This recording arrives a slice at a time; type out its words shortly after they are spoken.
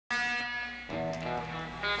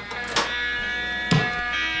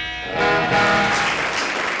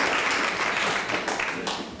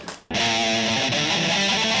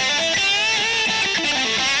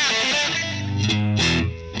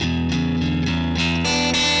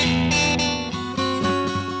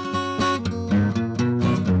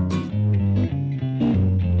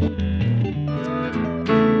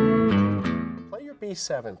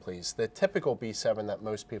B7, please. The typical B7 that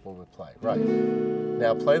most people would play. Right.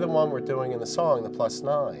 Now play the one we're doing in the song, the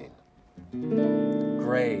 +9.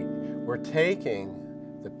 Great. We're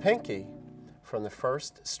taking the pinky from the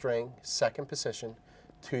first string, second position,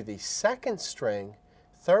 to the second string,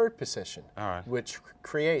 third position, which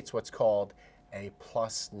creates what's called a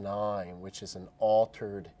 +9, which is an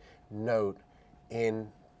altered note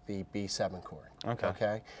in the B7 chord.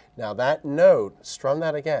 Okay. Now that note, strum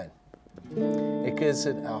that again. It gives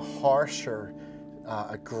it a harsher,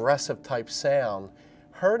 aggressive type sound.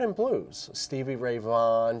 Heard in blues, Stevie Ray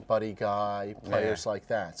Vaughan, Buddy Guy, players like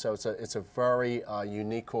that. So it's a very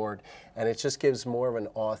unique chord, and it just gives more of an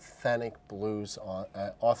authentic blues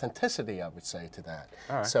authenticity, I would say, to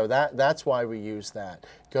that. So that's why we use that.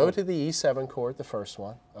 Go to the E7 chord, the first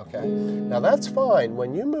one. Okay. Now that's fine.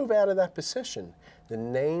 When you move out of that position, the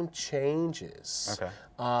name changes,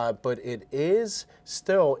 but it is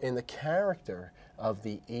still in the character of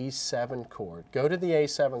the E7 chord. Go to the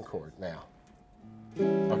A7 chord now.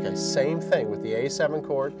 Okay, same thing with the A7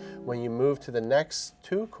 chord. When you move to the next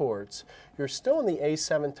two chords, you're still in the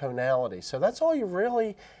A7 tonality. So that's all you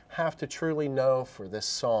really have to truly know for this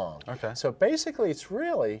song. So basically, it's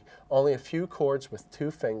really only a few chords with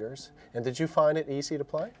 2 fingers. And did you find it easy to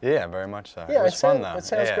play? Yeah, very much so. Yeah, it was fun though. It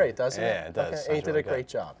sounds great, doesn't it? Yeah, it does. Okay, you did a great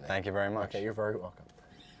job, Nick. Thank you very much. Okay, you're very welcome.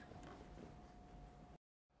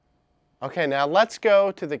 Okay, now let's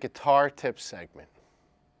go to the guitar tip segment.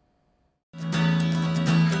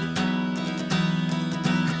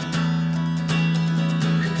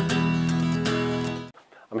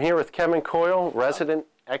 I'm here with Kevin Coyle, resident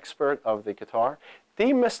expert of the guitar.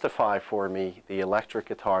 Demystify for me the electric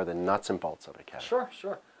guitar, the nuts and bolts of it, Kevin.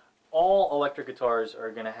 Sure. All electric guitars are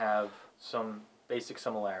going to have some basic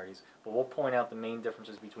similarities, but we'll point out the main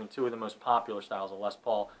differences between 2 of the most popular styles, a Les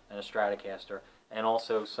Paul and a Stratocaster, and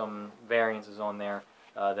also some variances on there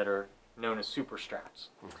that are known as super strats.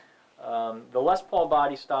 The Les Paul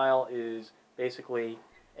body style is basically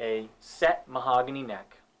a set mahogany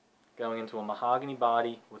neck going into a mahogany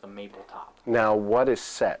body with a maple top. Now, what is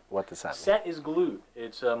set? What does that mean? Set is glued.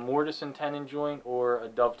 It's a mortise and tenon joint or a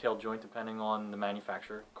dovetail joint, depending on the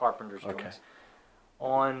manufacturer, carpenter's joints.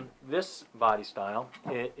 On this body style,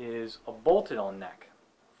 it is a bolted-on neck,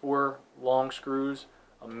 4 long screws,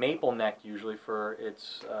 a maple neck usually for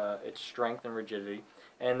its strength and rigidity,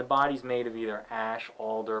 and the body's made of either ash,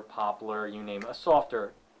 alder, poplar, you name it, a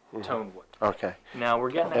softer tone wood. Okay. Now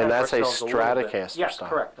we're getting ahead and of that's a ourselves little bit. Stratocaster Yes, style.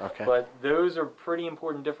 correct. Okay. But those are pretty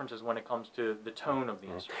important differences when it comes to the tone of the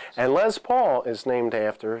instruments. And Les Paul is named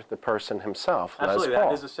after the person himself, Absolutely, Les Paul,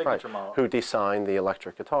 that is a signature model. who designed the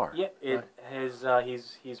electric guitar. Yeah,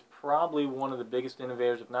 he's probably one of the biggest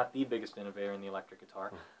innovators, if not the biggest innovator in the electric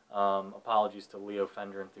guitar. Apologies to Leo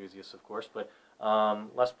Fender enthusiasts, of course, but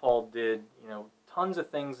Les Paul did tons of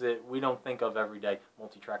things that we don't think of every day,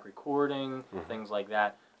 multi-track recording, things like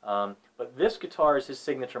that. But this guitar is his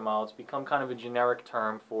signature model. It's become kind of a generic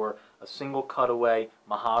term for a single cutaway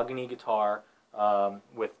mahogany guitar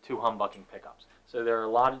with 2 humbucking pickups. So there are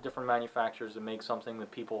a lot of different manufacturers that make something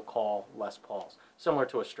that people call Les Pauls, similar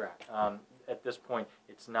to a Strat. At this point,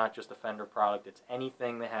 it's not just a Fender product. It's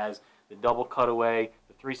anything that has the double cutaway,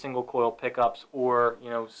 the 3 single coil pickups, or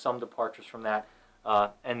some departures from that,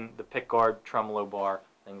 and the pickguard, tremolo bar,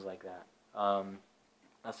 things like that.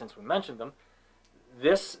 Now, since we mentioned them,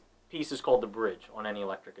 this piece is called the bridge on any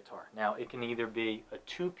electric guitar. Now, it can either be a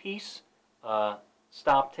 2-piece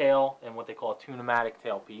stop tail and what they call a tunematic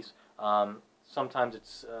tail piece. Sometimes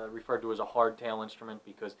it's referred to as a hardtail instrument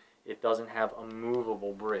because it doesn't have a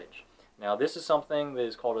movable bridge. Now, this is something that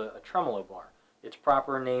is called a tremolo bar. Its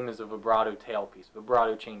proper name is a vibrato tailpiece.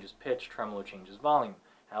 Vibrato changes pitch, tremolo changes volume.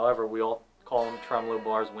 However, we all call them tremolo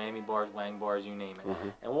bars, whammy bars, wang bars, you name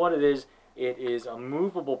it. And what it is a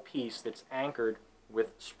movable piece that's anchored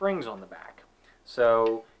with springs on the back.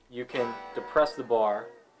 So you can depress the bar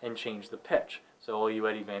and change the pitch. So all you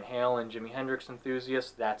Eddie Van Halen, Jimi Hendrix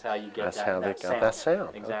enthusiasts, that's how you get that sound. That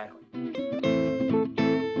sound. Exactly. Okay.